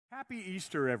Happy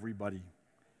Easter, everybody.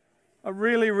 A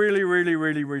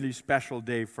really special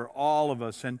day for all of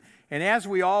us. And as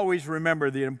we always remember,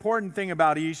 the important thing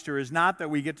about Easter is not that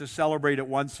we get to celebrate it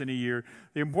once in a year.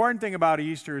 The important thing about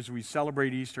Easter is we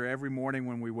celebrate Easter every morning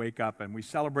when we wake up, and we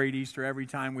celebrate Easter every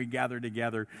time we gather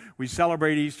together. We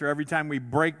celebrate Easter every time we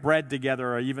break bread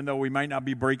together, or even though we might not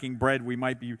be breaking bread, we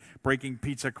might be breaking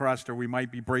pizza crust, or we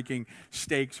might be breaking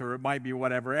steaks, or it might be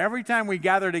whatever. Every time we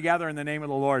gather together in the name of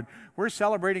the Lord, we're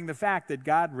celebrating the fact that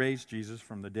God raised Jesus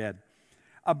from the dead.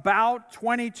 About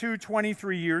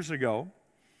 23 years ago,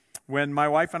 when my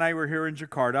wife and I were here in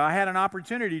Jakarta, I had an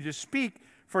opportunity to speak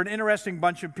for an interesting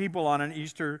bunch of people on an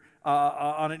Easter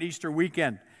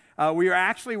weekend. We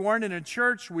weren't in a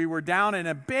church. We were down in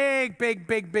a big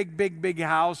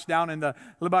house down in the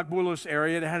Lebak Bulus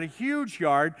area that had a huge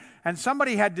yard, and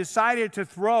somebody had decided to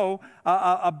throw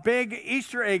a big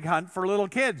Easter egg hunt for little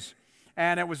kids.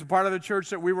 And it was a part of the church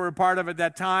that we were a part of at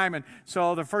that time. And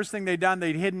so the first thing they'd done,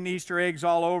 they'd hidden Easter eggs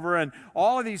all over. And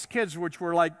all of these kids, which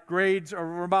were like grades, or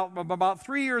were about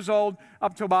 3 years old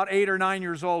up to about 8 or 9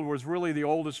 years old, was really the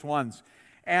oldest ones.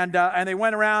 And they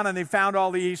went around and they found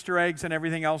all the Easter eggs and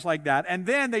everything else like that. And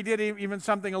then they did even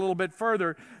something a little bit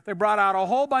further. They brought out a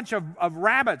whole bunch of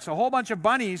rabbits, a whole bunch of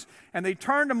bunnies, and they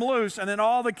turned them loose. And then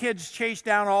all the kids chased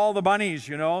down all the bunnies,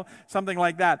 something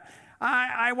like that.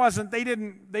 They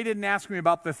didn't ask me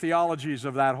about the theologies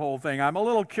of that whole thing. I'm a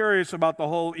little curious about the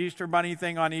whole Easter bunny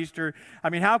thing on Easter. I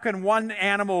mean, how can one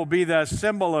animal be the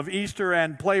symbol of Easter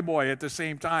and Playboy at the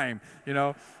same time?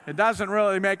 It doesn't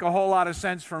really make a whole lot of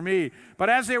sense for me. But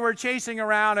as they were chasing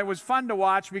around, it was fun to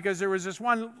watch because there was this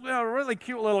one really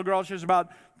cute little girl. She was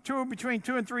about between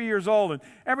 2 and 3 years old. And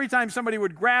every time somebody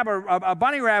would grab a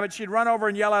bunny rabbit, she'd run over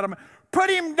and yell at him,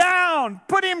 "Put him down!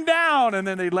 Put him down!" And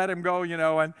then they'd let him go,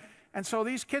 And so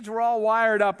these kids were all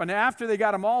wired up, and after they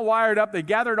got them all wired up, they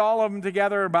gathered all of them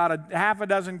together, about a half a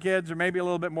dozen kids, or maybe a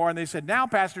little bit more, and they said, "Now,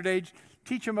 Pastor Dage,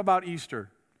 teach them about Easter."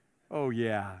 Oh,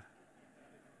 yeah.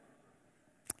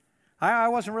 I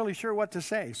wasn't really sure what to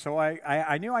say, so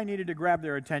I knew I needed to grab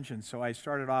their attention, so I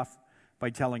started off by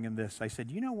telling them this. I said,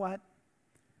 "You know what?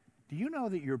 Do you know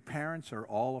that your parents are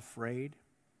all afraid?"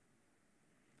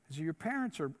 I said, "Your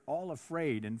parents are all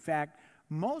afraid. In fact,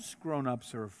 most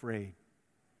grown-ups are afraid.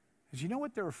 Because you know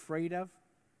what they're afraid of?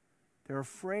 They're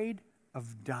afraid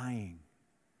of dying."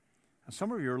 Now,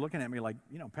 some of you are looking at me like,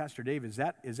 "Pastor Dave, is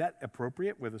that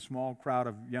appropriate with a small crowd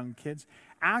of young kids?"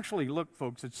 Actually, look,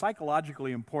 folks, it's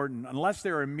psychologically important. Unless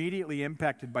they're immediately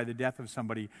impacted by the death of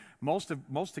somebody, most of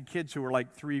the kids who are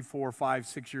like 3, 4, 5,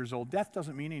 6 years old, death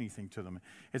doesn't mean anything to them.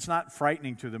 It's not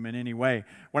frightening to them in any way.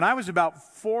 When I was about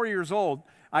 4 years old,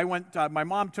 my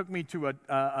mom took me to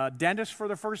a dentist for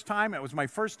the first time. It was my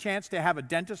first chance to have a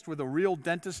dentist with a real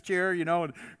dentist chair,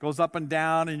 it goes up and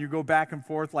down and you go back and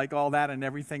forth like all that and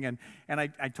everything. And I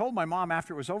told my mom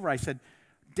after it was over, I said,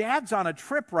 "Dad's on a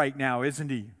trip right now, isn't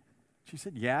he?" She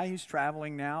said, "Yeah, he's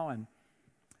traveling now." And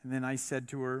then I said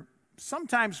to her,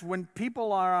 "Sometimes when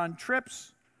people are on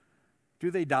trips,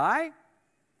 do they die?"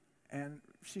 And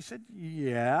she said,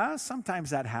 "Yeah, sometimes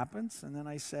that happens." And then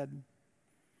I said,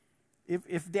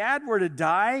 If Dad were to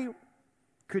die,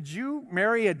 could you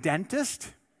marry a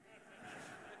dentist?"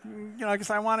 Because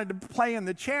I wanted to play in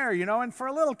the chair, and for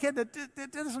a little kid,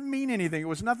 that doesn't mean anything. It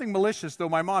was nothing malicious, though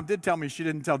my mom did tell me she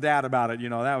didn't tell Dad about it.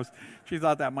 She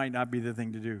thought that might not be the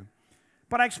thing to do.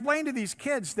 But I explained to these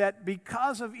kids that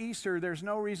because of Easter, there's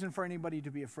no reason for anybody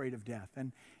to be afraid of death.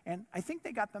 And I think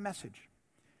they got the message.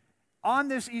 On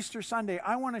this Easter Sunday,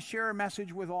 I want to share a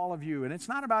message with all of you. And it's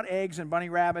not about eggs and bunny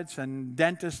rabbits and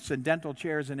dentists and dental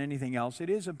chairs and anything else. It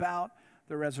is about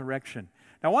the resurrection.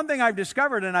 Now, one thing I've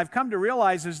discovered and I've come to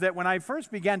realize is that when I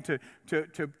first began to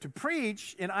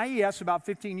preach in IES about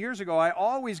 15 years ago, I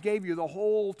always gave you the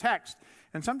whole text.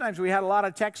 And sometimes we had a lot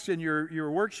of text and your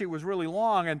worksheet was really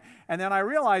long. And then I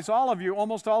realized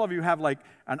almost all of you have like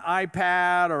an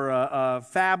iPad or a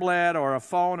phablet or a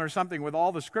phone or something with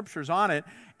all the scriptures on it.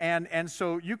 And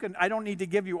so I don't need to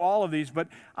give you all of these, but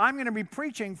I'm going to be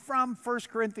preaching from 1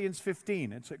 Corinthians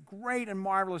 15. It's a great and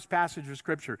marvelous passage of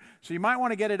Scripture. So you might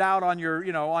want to get it out on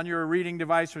your reading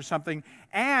device or something.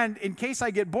 And in case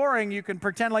I get boring, you can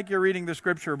pretend like you're reading the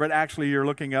Scripture, but actually you're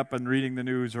looking up and reading the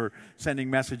news or sending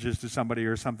messages to somebody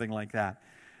or something like that.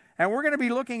 And we're going to be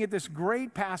looking at this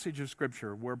great passage of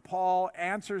Scripture where Paul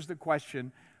answers the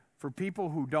question for people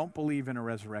who don't believe in a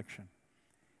resurrection.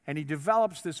 And he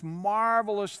develops this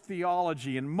marvelous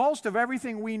theology. And most of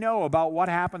everything we know about what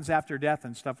happens after death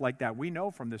and stuff like that, we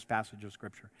know from this passage of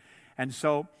Scripture. And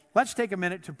so let's take a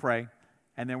minute to pray,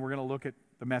 and then we're going to look at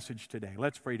the message today.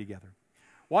 Let's pray together.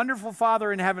 Wonderful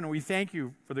Father in heaven, we thank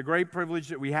you for the great privilege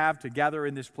that we have to gather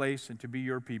in this place and to be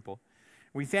your people.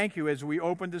 We thank you as we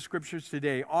open the Scriptures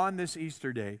today on this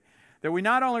Easter day, that we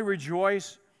not only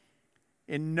rejoice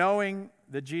in knowing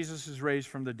that Jesus is raised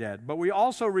from the dead, but we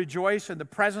also rejoice in the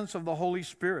presence of the Holy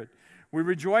Spirit. We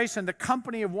rejoice in the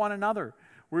company of one another.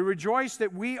 We rejoice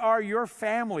that we are your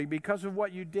family because of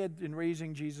what you did in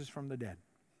raising Jesus from the dead.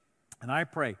 And I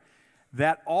pray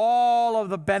that all of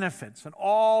the benefits and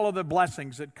all of the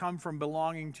blessings that come from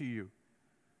belonging to you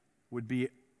would be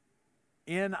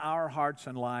in our hearts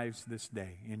and lives this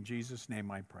day. In Jesus' name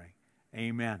I pray.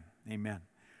 Amen. Amen.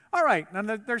 All right,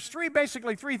 now there's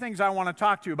basically three things I want to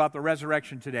talk to you about the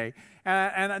resurrection today,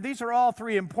 and these are all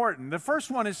three important. The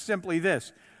first one is simply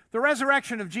this: the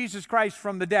resurrection of Jesus Christ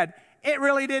from the dead. It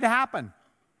really did happen.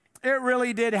 It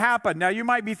really did happen. Now, you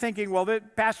might be thinking, well,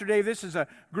 Pastor Dave, this is a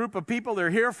group of people. They're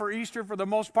here for Easter for the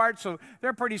most part, so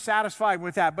they're pretty satisfied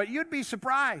with that. But you'd be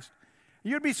surprised.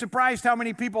 You'd be surprised how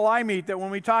many people I meet that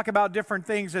when we talk about different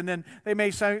things and then they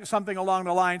may say something along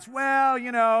the lines, well,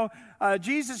 you know,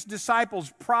 Jesus'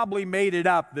 disciples probably made it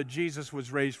up that Jesus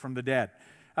was raised from the dead.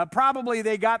 Probably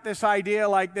they got this idea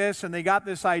like this and they got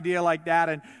this idea like that.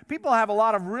 And people have a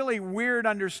lot of really weird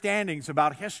understandings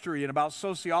about history and about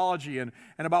sociology and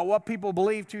about what people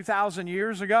believed 2,000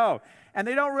 years ago. And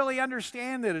they don't really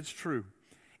understand that it's true.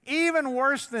 Even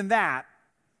worse than that,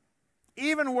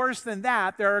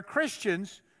 there are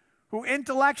Christians who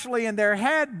intellectually in their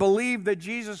head believe that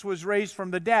Jesus was raised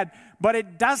from the dead, but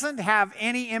it doesn't have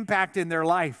any impact in their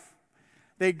life.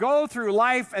 They go through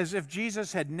life as if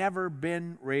Jesus had never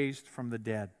been raised from the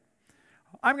dead.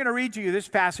 I'm going to read to you this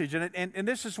passage, and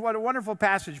this is what a wonderful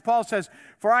passage. Paul says,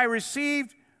 "For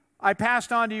I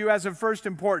passed on to you as of first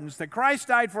importance, that Christ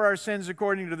died for our sins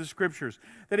according to the Scriptures,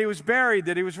 that he was buried,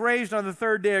 that he was raised on the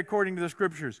third day according to the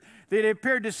Scriptures, that he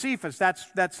appeared to Cephas,"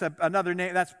 that's another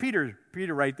name, that's Peter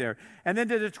right there, "and then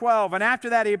to the 12, and after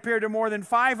that he appeared to more than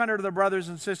 500 of the brothers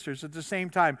and sisters at the same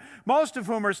time, most of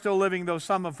whom are still living, though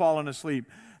some have fallen asleep.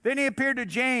 Then he appeared to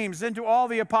James, then to all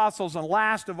the apostles, and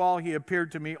last of all he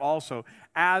appeared to me also,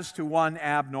 as to one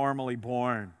abnormally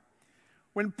born."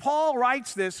 When Paul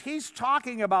writes this, he's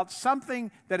talking about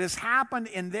something that has happened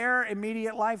in their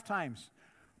immediate lifetimes.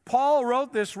 Paul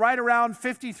wrote this right around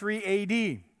 53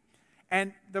 AD.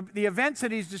 And the events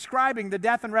that he's describing, the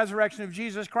death and resurrection of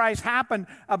Jesus Christ, happened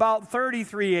about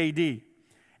 33 AD.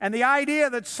 And the idea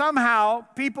that somehow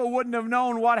people wouldn't have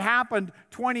known what happened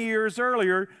 20 years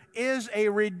earlier is a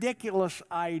ridiculous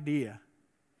idea.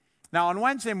 Now, on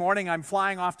Wednesday morning, I'm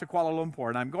flying off to Kuala Lumpur.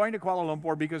 And I'm going to Kuala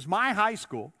Lumpur because my high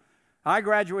school, I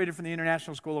graduated from the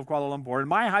International School of Kuala Lumpur, and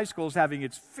my high school is having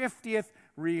its 50th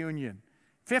reunion.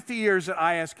 50 years that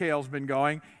ISKL has been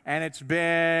going, and it's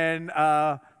been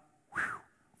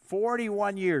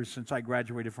 41 years since I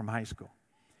graduated from high school.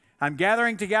 I'm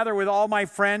gathering together with all my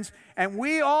friends, and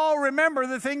we all remember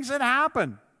the things that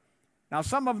happened. Now,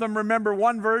 some of them remember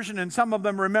one version, and some of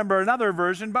them remember another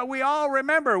version, but we all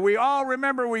remember. We all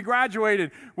remember we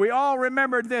graduated. We all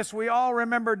remembered this. We all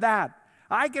remembered that.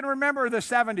 I can remember the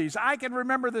 70s. I can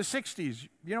remember the 60s.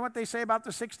 You know what they say about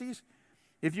the 60s?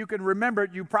 If you can remember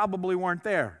it, you probably weren't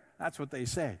there. That's what they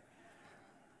say.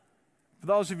 For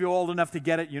those of you old enough to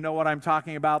get it, you know what I'm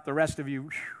talking about. The rest of you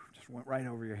just went right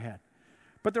over your head.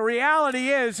 But the reality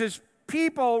is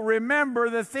people remember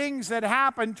the things that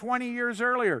happened 20 years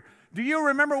earlier. Do you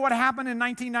remember what happened in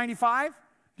 1995?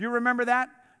 Do you remember that?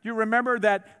 Do you remember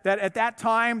that at that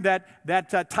time that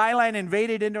Thailand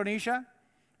invaded Indonesia?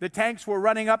 The tanks were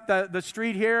running up the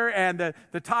street here, and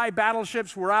the Thai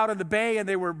battleships were out in the bay, and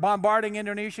they were bombarding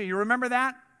Indonesia. You remember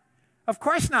that? Of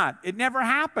course not. It never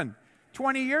happened.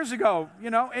 20 years ago,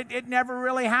 it never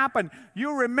really happened.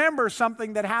 You remember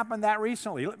something that happened that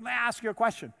recently. Let me ask you a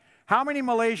question. How many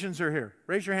Malaysians are here?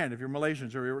 Raise your hand if you're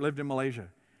Malaysians or you lived in Malaysia.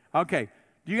 Okay.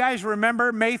 Do you guys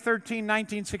remember May 13,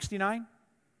 1969?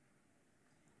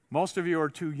 Most of you are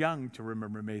too young to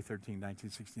remember May 13,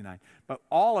 1969. But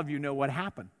all of you know what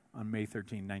happened on May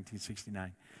 13,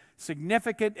 1969.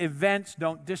 Significant events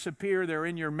don't disappear. They're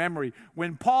in your memory.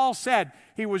 When Paul said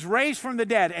he was raised from the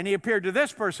dead and he appeared to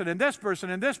this person and this person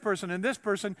and this person and this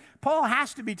person, Paul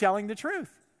has to be telling the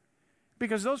truth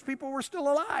because those people were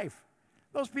still alive.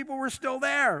 Those people were still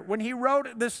there. When he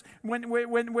wrote this,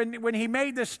 when he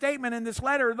made this statement in this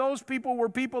letter, those people were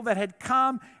people that had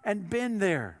come and been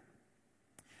there.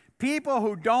 People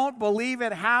who don't believe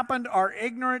it happened are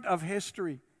ignorant of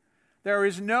history. There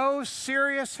is no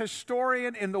serious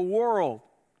historian in the world,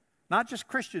 not just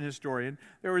Christian historian,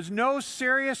 there is no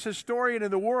serious historian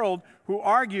in the world who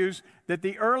argues that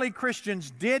the early Christians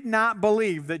did not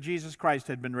believe that Jesus Christ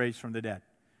had been raised from the dead.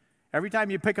 Every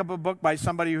time you pick up a book by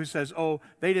somebody who says, oh,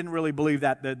 they didn't really believe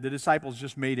that, the disciples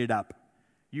just made it up,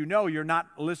 you know you're not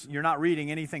reading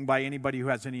anything by anybody who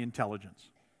has any intelligence,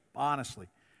 honestly,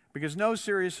 because no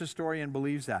serious historian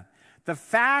believes that. The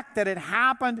fact that it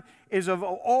happened is of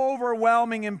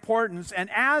overwhelming importance, and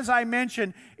as I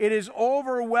mentioned, it is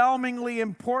overwhelmingly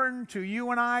important to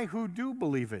you and I who do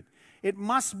believe it. It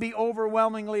must be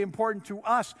overwhelmingly important to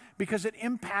us because it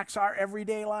impacts our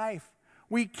everyday life.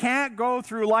 We can't go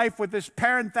through life with this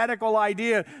parenthetical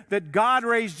idea that God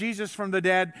raised Jesus from the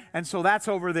dead, and so that's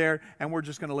over there, and we're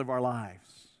just going to live our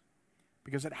lives.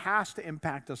 Because it has to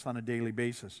impact us on a daily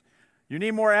basis. You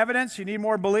need more evidence? You need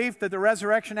more belief that the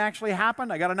resurrection actually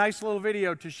happened? I got a nice little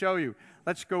video to show you.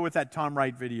 Let's go with that Tom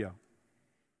Wright video.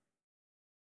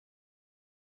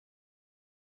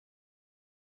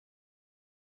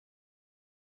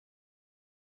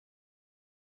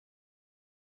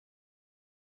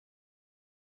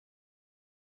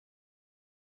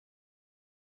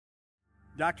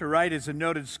 Dr. Wright is a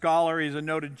noted scholar, he's a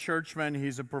noted churchman,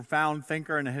 he's a profound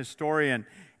thinker and a historian,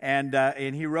 and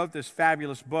he wrote this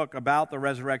fabulous book about the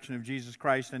resurrection of Jesus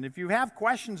Christ. And if you have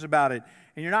questions about it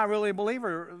and you're not really a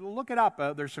believer, look it up.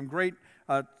 There's some great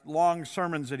long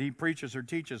sermons that he preaches or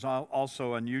teaches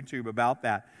also on YouTube about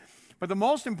that. But the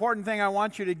most important thing I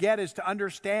want you to get is to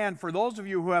understand, for those of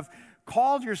you who have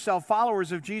called yourself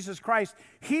followers of Jesus Christ,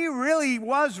 he really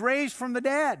was raised from the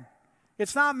dead.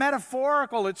 It's not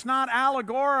metaphorical, it's not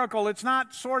allegorical, it's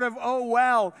not sort of, oh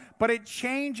well, but it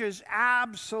changes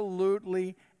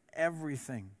absolutely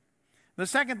everything. The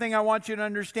second thing I want you to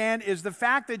understand is the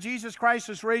fact that Jesus Christ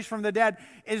was raised from the dead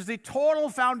is the total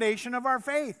foundation of our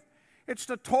faith. It's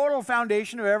the total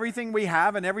foundation of everything we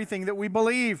have and everything that we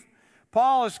believe.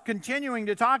 Paul is continuing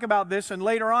to talk about this, and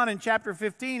later on in chapter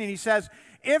 15, and he says,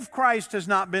 if Christ has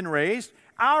not been raised,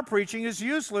 our preaching is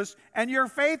useless, and your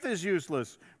faith is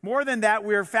useless. More than that,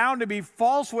 we are found to be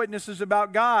false witnesses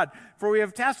about God, for we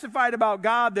have testified about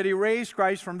God that he raised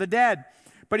Christ from the dead.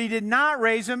 But he did not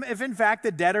raise him if in fact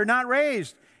the dead are not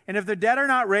raised. And if the dead are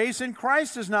not raised, then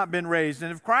Christ has not been raised.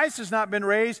 And if Christ has not been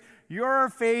raised, your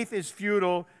faith is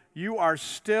futile. You are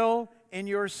still in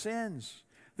your sins.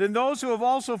 Then those who have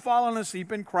also fallen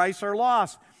asleep in Christ are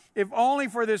lost. If only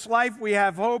for this life we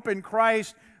have hope in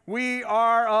Christ, we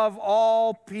are of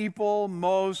all people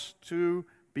most to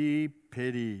be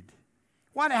pitied.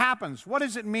 What happens? What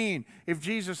does it mean if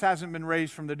Jesus hasn't been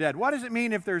raised from the dead? What does it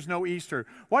mean if there's no Easter?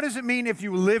 What does it mean if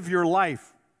you live your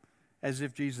life as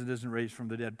if Jesus isn't raised from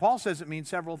the dead? Paul says it means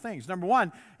several things. Number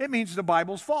one, it means the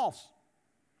Bible's false.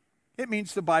 It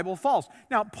means the Bible false.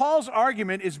 Now, Paul's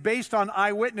argument is based on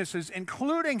eyewitnesses,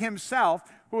 including himself,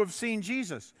 who have seen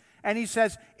Jesus. And he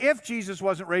says, if Jesus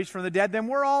wasn't raised from the dead, then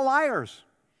we're all liars.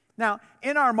 Now,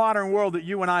 in our modern world that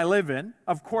you and I live in,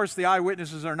 of course, the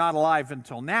eyewitnesses are not alive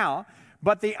until now,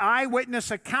 but the eyewitness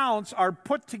accounts are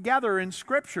put together in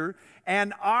Scripture,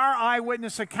 and our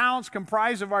eyewitness accounts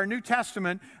comprise of our New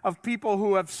Testament of people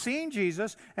who have seen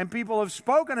Jesus, and people who have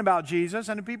spoken about Jesus,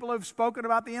 and people who have spoken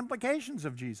about the implications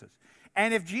of Jesus.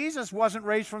 And if Jesus wasn't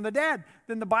raised from the dead,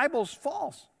 then the Bible's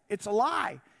false. It's a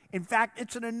lie. In fact,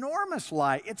 it's an enormous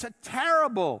lie. It's a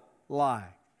terrible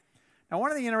lie. Now,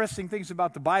 one of the interesting things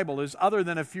about the Bible is, other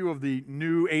than a few of the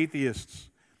new atheists,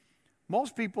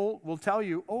 most people will tell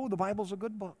you, oh, the Bible's a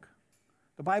good book.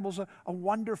 The Bible's a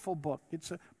wonderful book.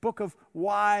 It's a book of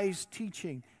wise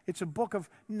teaching. It's a book of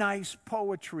nice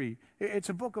poetry. It's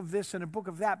a book of this and a book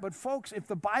of that. But folks, if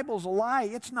the Bible's a lie,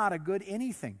 it's not a good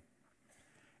anything.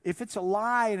 If it's a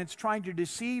lie and it's trying to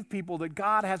deceive people that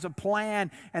God has a plan,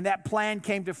 and that plan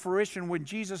came to fruition when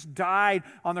Jesus died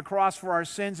on the cross for our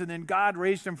sins and then God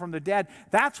raised him from the dead,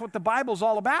 that's what the Bible's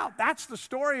all about. That's the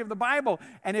story of the Bible.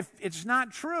 And if it's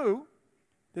not true,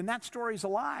 then that story's a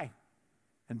lie.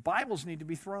 And Bibles need to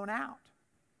be thrown out.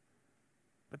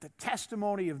 But the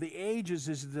testimony of the ages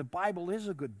is that the Bible is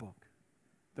a good book.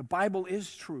 The Bible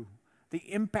is true.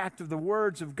 The impact of the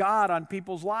words of God on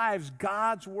people's lives.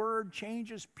 God's word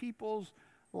changes people's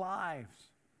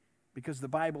lives because the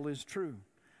Bible is true.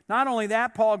 Not only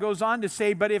that, Paul goes on to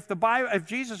say, but if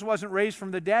Jesus wasn't raised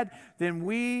from the dead, then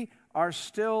we are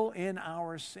still in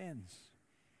our sins.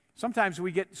 Sometimes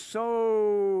we get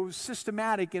so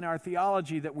systematic in our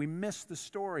theology that we miss the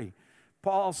story.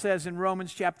 Paul says in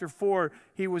Romans chapter 4,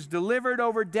 he was delivered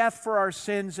over death for our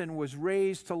sins and was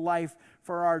raised to life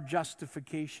for our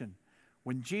justification.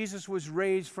 When Jesus was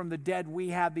raised from the dead, we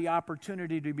had the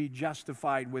opportunity to be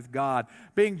justified with God.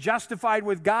 Being justified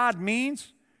with God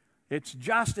means it's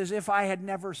just as if I had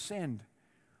never sinned.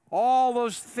 All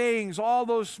those things, all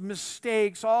those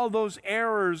mistakes, all those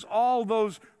errors, all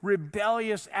those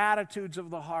rebellious attitudes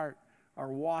of the heart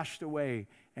are washed away.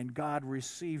 and God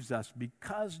receives us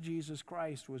because Jesus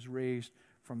Christ was raised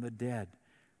from the dead.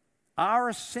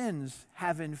 Our sins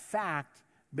have in fact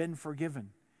been forgiven.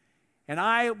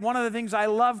 And one of the things I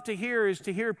love to hear is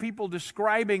to hear people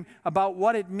describing about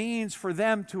what it means for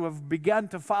them to have begun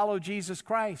to follow Jesus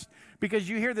Christ. Because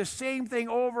you hear the same thing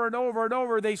over and over and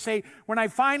over. They say, when I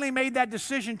finally made that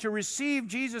decision to receive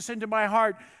Jesus into my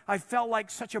heart, I felt like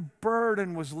such a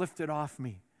burden was lifted off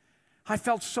me. I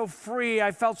felt so free,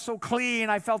 I felt so clean,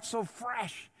 I felt so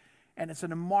fresh. And it's a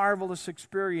marvelous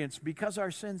experience because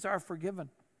our sins are forgiven.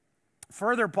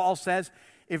 Further, Paul says,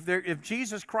 if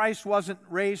Jesus Christ wasn't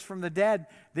raised from the dead,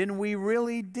 then we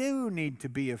really do need to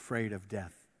be afraid of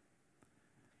death.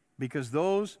 Because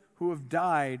those who have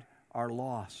died are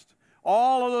lost.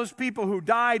 All of those people who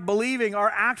died believing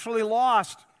are actually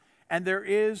lost, and there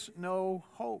is no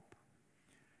hope.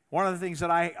 One of the things that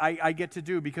I get to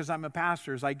do because I'm a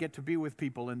pastor is I get to be with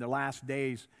people in the last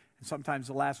days and sometimes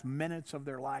the last minutes of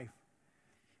their life.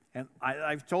 And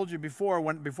I've told you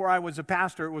before, before I was a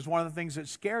pastor, it was one of the things that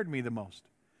scared me the most.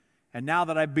 And now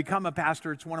that I've become a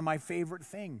pastor, it's one of my favorite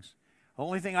things. The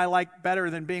only thing I like better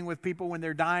than being with people when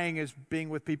they're dying is being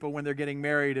with people when they're getting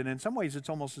married, and in some ways it's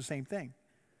almost the same thing.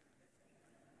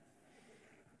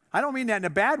 I don't mean that in a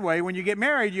bad way. When you get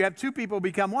married, you have two people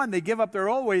become one. They give up their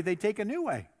old way, they take a new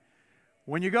way.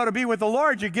 When you go to be with the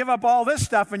Lord, you give up all this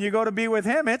stuff and you go to be with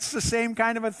Him. It's the same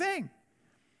kind of a thing.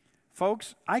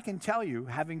 Folks, I can tell you,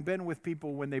 having been with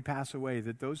people when they pass away,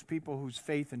 that those people whose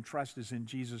faith and trust is in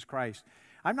Jesus Christ,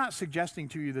 I'm not suggesting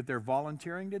to you that they're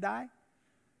volunteering to die.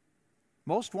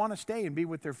 Most want to stay and be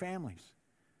with their families,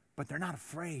 but they're not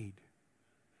afraid.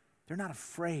 They're not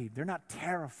afraid. They're not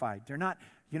terrified. They're not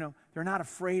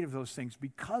afraid of those things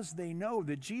because they know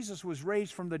that Jesus was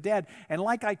raised from the dead. And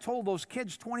like I told those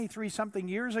kids 23-something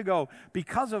years ago,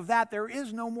 because of that, there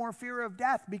is no more fear of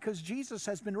death because Jesus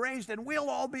has been raised and we'll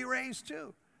all be raised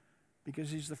too because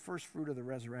He's the first fruit of the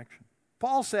resurrection.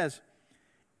 Paul says,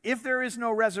 if there is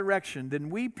no resurrection, then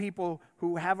we people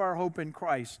who have our hope in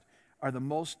Christ are the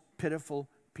most pitiful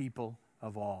people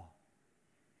of all.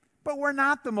 But we're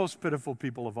not the most pitiful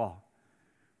people of all.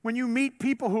 When you meet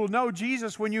people who know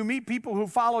Jesus, when you meet people who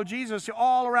follow Jesus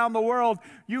all around the world,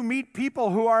 you meet people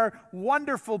who are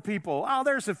wonderful people. Oh,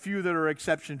 there's a few that are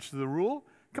exceptions to the rule.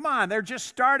 Come on, they're just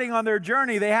starting on their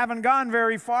journey. They haven't gone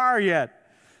very far yet.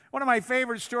 One of my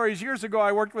favorite stories, years ago,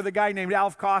 I worked with a guy named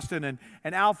Alf Costin, and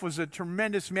Alf was a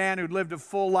tremendous man who'd lived a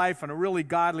full life and a really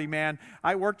godly man.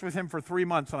 I worked with him for 3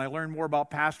 months, and I learned more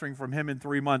about pastoring from him in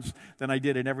 3 months than I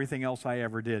did in everything else I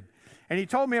ever did. And he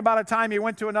told me about a time he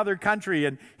went to another country,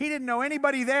 and he didn't know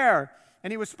anybody there. And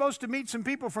he was supposed to meet some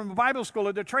people from a Bible school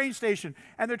at the train station.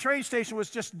 And the train station was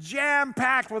just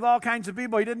jam-packed with all kinds of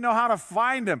people. He didn't know how to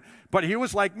find them. But he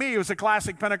was like me. He was a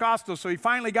classic Pentecostal. So he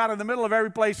finally got in the middle of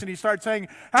every place and he started saying,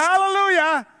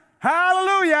 "Hallelujah!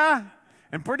 Hallelujah!"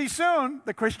 And pretty soon,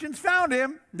 the Christians found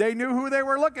him. They knew who they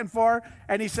were looking for.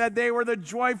 And he said they were the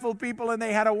joyful people and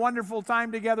they had a wonderful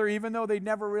time together even though they'd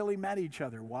never really met each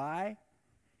other. Why?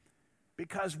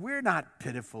 Because we're not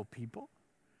pitiful people.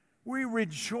 We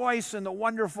rejoice in the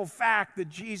wonderful fact that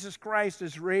Jesus Christ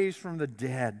is raised from the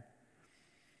dead.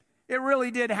 It really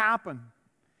did happen.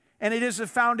 And it is the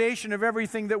foundation of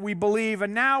everything that we believe.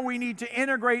 And now we need to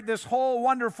integrate this whole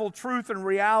wonderful truth and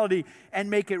reality and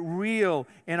make it real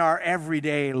in our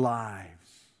everyday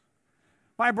lives.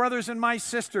 My brothers and my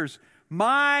sisters,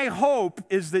 my hope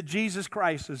is that Jesus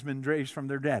Christ has been raised from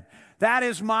the dead. That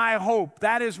is my hope.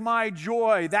 That is my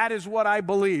joy. That is what I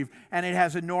believe. And it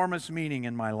has enormous meaning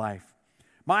in my life.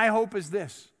 My hope is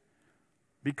this.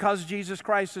 Because Jesus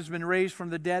Christ has been raised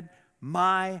from the dead,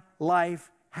 my life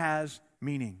has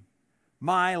meaning.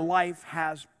 My life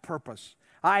has purpose.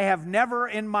 I have never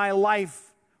in my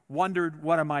life wondered,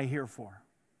 what am I here for?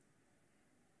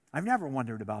 I've never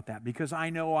wondered about that because I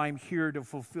know I'm here to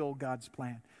fulfill God's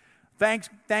plan.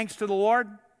 Thanks to the Lord,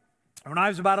 when I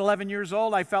was about 11 years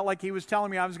old, I felt like He was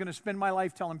telling me I was going to spend my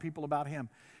life telling people about Him.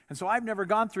 And so I've never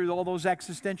gone through all those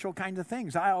existential kinds of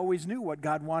things. I always knew what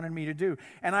God wanted me to do.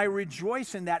 And I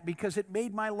rejoice in that because it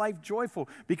made my life joyful.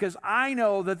 Because I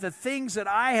know that the things that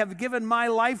I have given my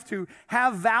life to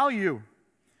have value.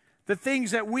 The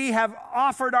things that we have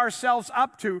offered ourselves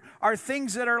up to are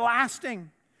things that are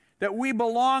lasting. That we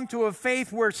belong to a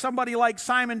faith where somebody like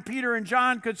Simon, Peter, and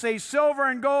John could say, "Silver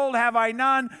and gold have I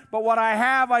none, but what I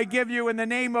have I give you in the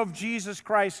name of Jesus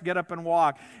Christ. Get up and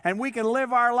walk." And we can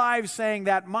live our lives saying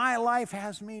that my life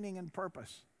has meaning and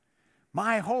purpose.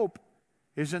 My hope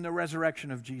is in the resurrection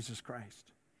of Jesus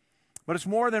Christ. But it's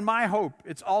more than my hope.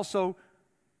 It's also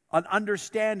an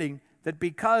understanding that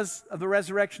because of the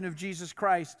resurrection of Jesus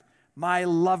Christ, my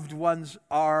loved ones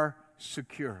are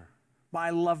secure. my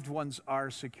loved ones are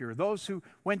secure. Those who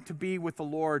went to be with the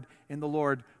Lord in the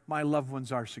Lord, my loved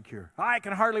ones are secure. I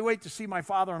can hardly wait to see my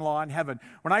father-in-law in heaven.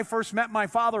 When I first met my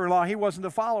father-in-law, he wasn't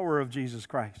a follower of Jesus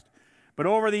Christ. But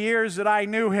over the years that I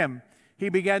knew him, he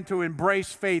began to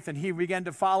embrace faith and he began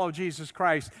to follow Jesus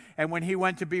Christ. And when he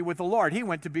went to be with the Lord, he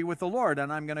went to be with the Lord,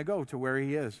 and I'm going to go to where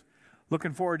he is.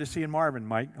 Looking forward to seeing Marvin,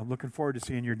 Mike. I'm looking forward to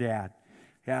seeing your dad.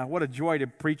 Yeah, what a joy to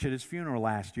preach at his funeral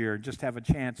last year and just have a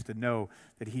chance to know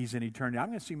that he's in eternity. I'm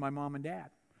going to see my mom and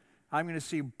dad. I'm going to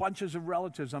see bunches of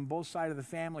relatives on both sides of the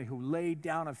family who laid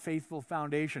down a faithful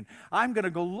foundation. I'm going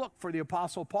to go look for the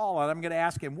Apostle Paul, and I'm going to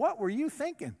ask him, what were you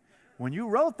thinking when you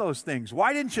wrote those things?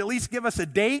 Why didn't you at least give us a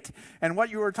date and what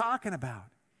you were talking about?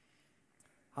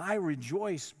 I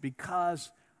rejoice because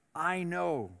I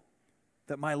know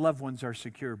that my loved ones are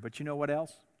secure. But you know what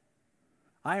else?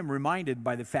 I am reminded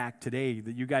by the fact today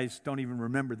that you guys don't even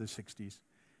remember the 60s.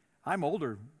 I'm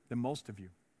older than most of you.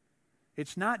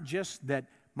 It's not just that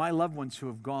my loved ones who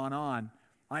have gone on,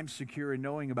 I'm secure in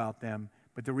knowing about them,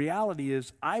 but the reality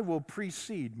is I will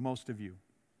precede most of you.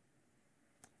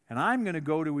 And I'm going to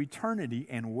go to eternity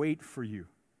and wait for you.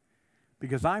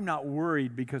 Because I'm not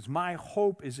worried, because my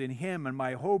hope is in him and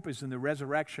my hope is in the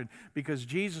resurrection. Because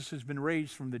Jesus has been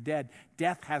raised from the dead,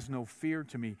 death has no fear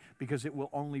to me, because it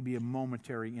will only be a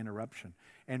momentary interruption.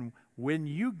 And when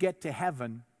you get to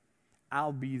heaven,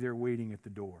 I'll be there waiting at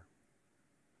the door.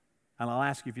 And I'll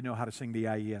ask you if you know how to sing the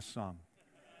IES song.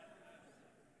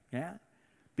 Yeah?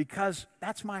 Because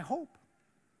that's my hope.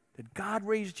 That God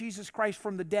raised Jesus Christ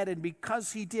from the dead, and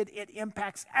because he did, it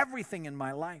impacts everything in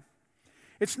my life.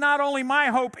 It's not only my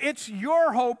hope, it's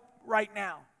your hope right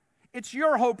now. It's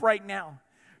your hope right now.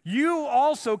 You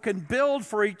also can build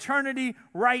for eternity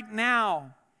right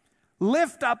now.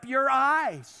 Lift up your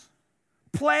eyes.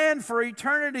 Plan for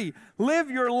eternity.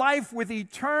 Live your life with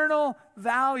eternal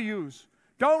values.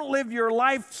 Don't live your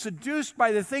life seduced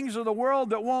by the things of the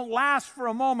world that won't last for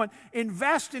a moment.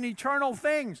 Invest in eternal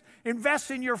things.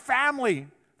 Invest in your family.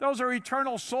 Those are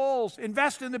eternal souls.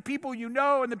 Invest in the people you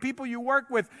know and the people you work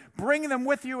with. Bring them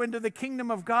with you into the kingdom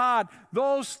of God.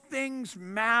 Those things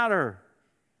matter.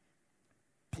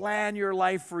 Plan your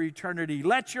life for eternity.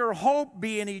 Let your hope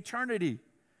be in eternity,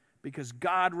 because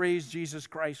God raised Jesus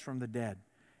Christ from the dead.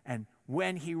 And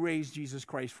when he raised Jesus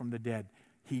Christ from the dead,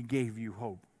 he gave you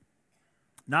hope.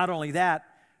 Not only that,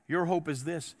 your hope is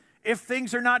this. If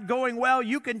things are not going well,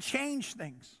 you can change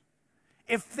things.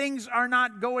 If things are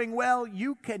not going well,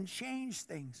 you can change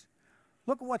things.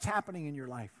 Look at what's happening in your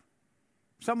life.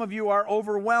 Some of you are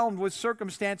overwhelmed with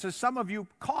circumstances. Some of you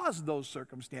caused those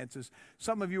circumstances.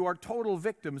 Some of you are total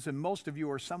victims, and most of you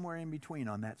are somewhere in between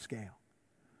on that scale.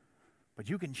 But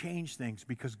you can change things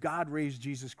because God raised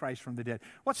Jesus Christ from the dead.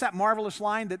 What's that marvelous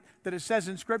line that it says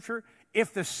in Scripture?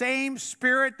 If the same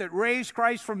Spirit that raised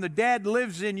Christ from the dead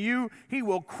lives in you, he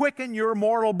will quicken your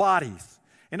mortal bodies.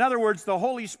 In other words, the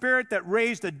Holy Spirit that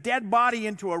raised a dead body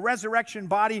into a resurrection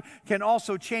body can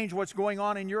also change what's going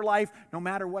on in your life, no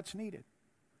matter what's needed.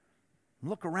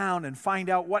 Look around and find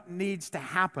out what needs to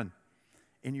happen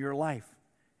in your life.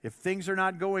 If things are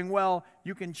not going well,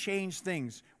 you can change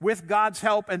things. With God's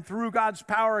help and through God's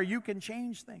power, you can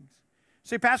change things.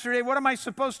 Say, Pastor Dave, what am I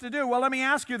supposed to do? Well, let me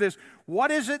ask you this.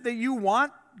 What is it that you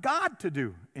want God to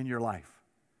do in your life?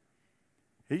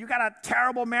 If you got a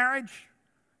terrible marriage,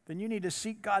 then you need to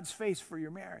seek God's face for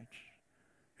your marriage.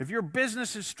 If your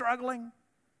business is struggling,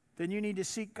 then you need to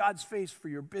seek God's face for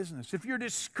your business. If you're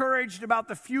discouraged about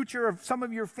the future of some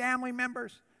of your family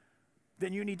members,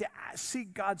 then you need to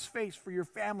seek God's face for your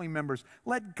family members.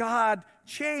 Let God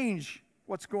change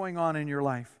what's going on in your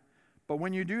life. But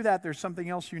when you do that, there's something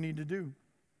else you need to do.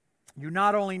 You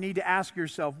not only need to ask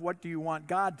yourself, what do you want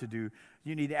God to do?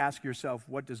 You need to ask yourself,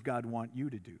 what does God want you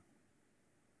to do?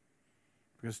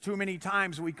 Because too many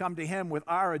times we come to him with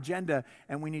our agenda,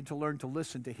 and we need to learn to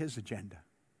listen to his agenda.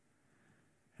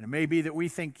 And it may be that we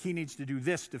think he needs to do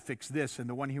this to fix this, and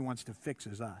the one he wants to fix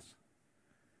is us.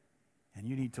 And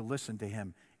you need to listen to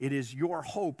him. It is your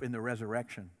hope in the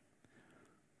resurrection.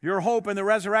 Your hope in the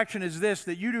resurrection is this,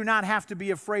 that you do not have to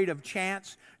be afraid of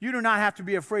chance. You do not have to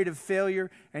be afraid of failure,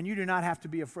 and you do not have to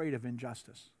be afraid of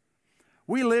injustice.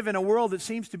 We live in a world that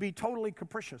seems to be totally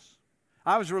capricious.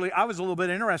 I was a little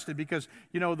bit interested because,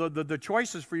 you know, the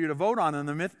choices for you to vote on in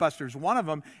the Mythbusters, one of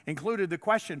them included the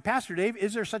question, Pastor Dave,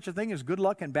 is there such a thing as good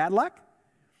luck and bad luck?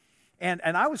 And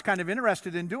I was kind of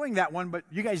interested in doing that one, but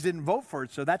you guys didn't vote for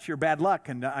it, so that's your bad luck,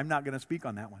 and I'm not going to speak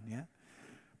on that one, yeah?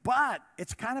 But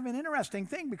it's kind of an interesting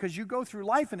thing because you go through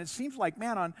life and it seems like,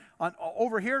 man, on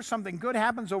over here something good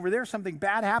happens, over there something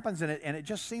bad happens, and it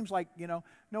just seems like, you know,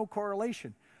 no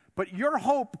correlation. But your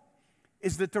hope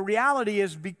is that the reality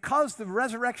is because the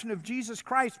resurrection of Jesus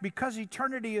Christ, because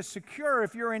eternity is secure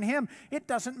if you're in Him, it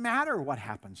doesn't matter what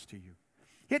happens to you.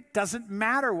 It doesn't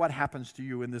matter what happens to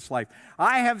you in this life.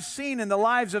 I have seen in the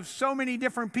lives of so many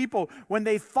different people, when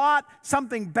they thought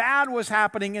something bad was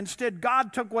happening, instead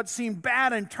God took what seemed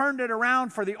bad and turned it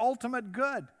around for the ultimate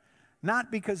good.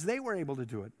 Not because they were able to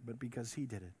do it, but because He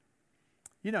did it.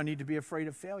 You don't need to be afraid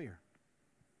of failure.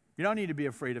 You don't need to be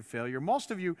afraid of failure.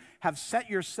 Most of you have set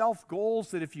yourself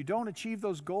goals that if you don't achieve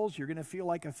those goals, you're going to feel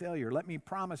like a failure. Let me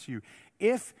promise you,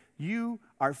 if you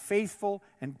are faithful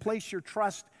and place your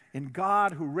trust in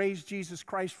God who raised Jesus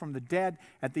Christ from the dead,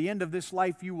 at the end of this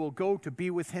life, you will go to be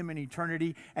with Him in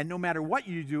eternity. And no matter what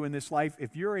you do in this life,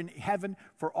 if you're in heaven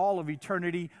for all of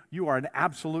eternity, you are an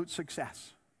absolute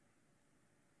success.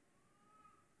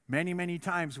 Many, many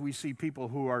times we see people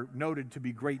who are noted to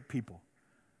be great people.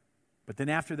 But then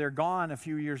after they're gone, a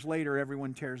few years later,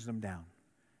 everyone tears them down.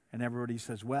 And everybody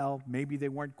says, well, maybe they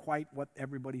weren't quite what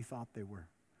everybody thought they were.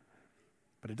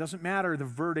 But it doesn't matter the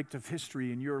verdict of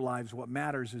history in your lives. What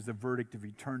matters is the verdict of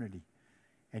eternity.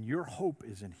 And your hope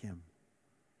is in Him.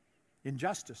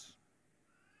 Injustice.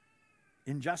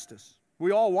 Injustice.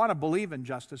 We all want to believe in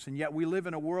justice, and yet we live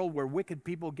in a world where wicked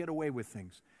people get away with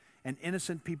things, and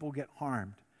innocent people get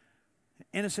harmed.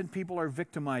 Innocent people are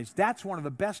victimized. That's one of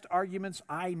the best arguments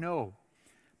I know,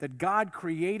 that God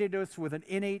created us with an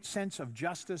innate sense of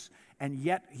justice, and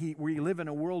yet we live in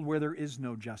a world where there is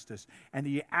no justice. And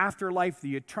the afterlife,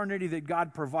 the eternity that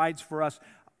God provides for us,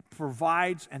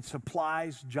 provides and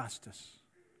supplies justice.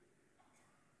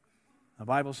 The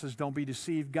Bible says, don't be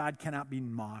deceived. God cannot be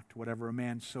mocked. Whatever a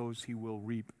man sows, he will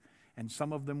reap. And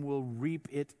some of them will reap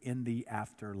it in the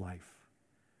afterlife.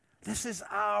 This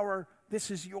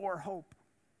is your hope.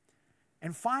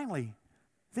 And finally,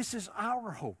 this is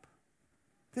our hope.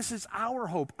 This is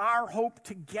our hope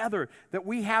together, that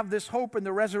we have this hope in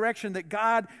the resurrection, that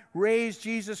God raised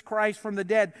Jesus Christ from the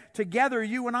dead. Together,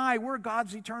 you and I, we're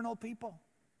God's eternal people.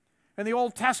 In the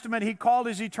Old Testament, He called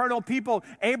His eternal people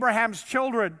Abraham's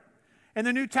children. In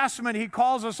the New Testament, He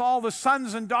calls us all the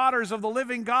sons and daughters of the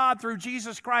living God through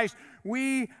Jesus Christ.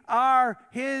 We are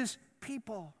His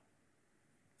people.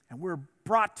 And we're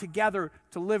brought together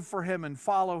to live for Him and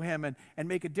follow Him and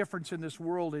make a difference in this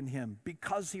world in Him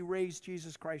because He raised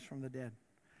Jesus Christ from the dead.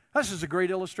 This is a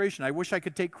great illustration. I wish I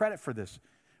could take credit for this,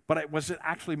 but it wasn't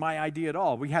actually my idea at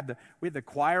all. We had the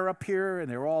choir up here, and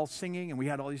they were all singing, and we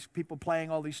had all these people playing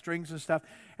all these strings and stuff.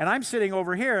 And I'm sitting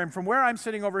over here, and from where I'm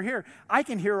sitting over here, I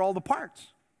can hear all the parts.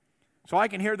 So I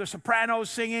can hear the sopranos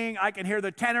singing, I can hear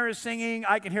the tenors singing,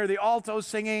 I can hear the altos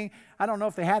singing. I don't know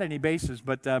if they had any basses,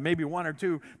 but maybe one or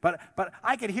two. But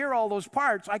I could hear all those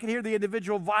parts. I could hear the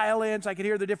individual violins, I could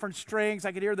hear the different strings,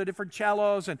 I could hear the different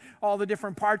cellos and all the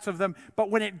different parts of them. But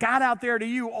when it got out there to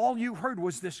you, all you heard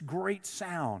was this great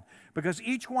sound. Because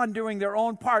each one doing their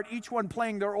own part, each one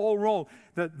playing their own role,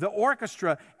 the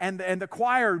orchestra and the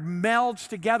choir melds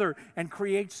together and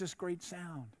creates this great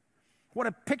sound. What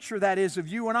a picture that is of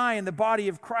you and I in the body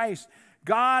of Christ.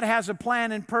 God has a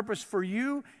plan and purpose for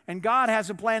you, and God has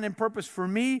a plan and purpose for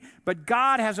me, but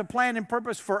God has a plan and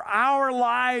purpose for our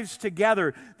lives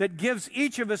together that gives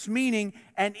each of us meaning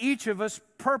and each of us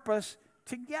purpose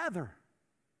together.